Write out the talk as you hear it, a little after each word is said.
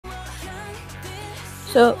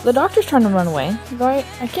So, the doctor's trying to run away, though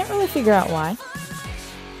I can't really figure out why.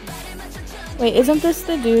 Wait, isn't this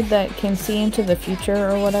the dude that can see into the future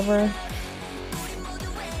or whatever?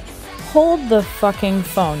 Hold the fucking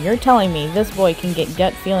phone. You're telling me this boy can get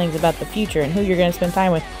gut feelings about the future and who you're gonna spend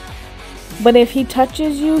time with. But if he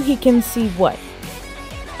touches you, he can see what?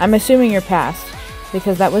 I'm assuming your past,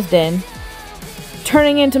 because that was Din.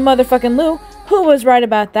 Turning into motherfucking Lou. Who was right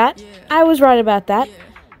about that? I was right about that.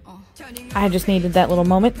 I just needed that little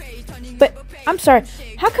moment. But, I'm sorry,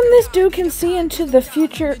 how come this dude can see into the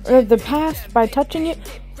future or the past by touching you?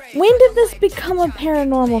 When did this become a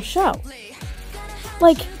paranormal show?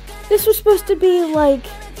 Like, this was supposed to be like...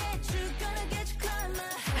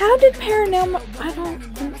 How did paranormal...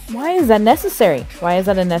 Why is that necessary? Why is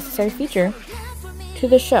that a necessary feature to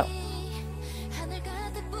the show?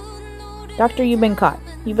 Doctor, you've been caught.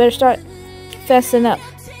 You better start fessing up.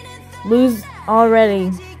 Lou's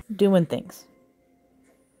already doing things.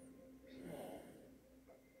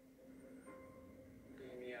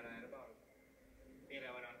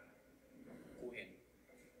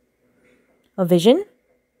 A vision?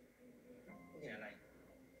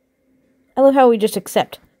 I love how we just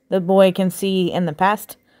accept. The boy can see in the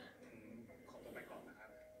past.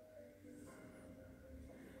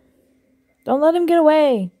 Don't let him get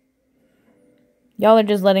away. Y'all are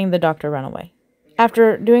just letting the doctor run away.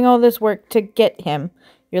 After doing all this work to get him,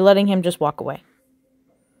 you're letting him just walk away.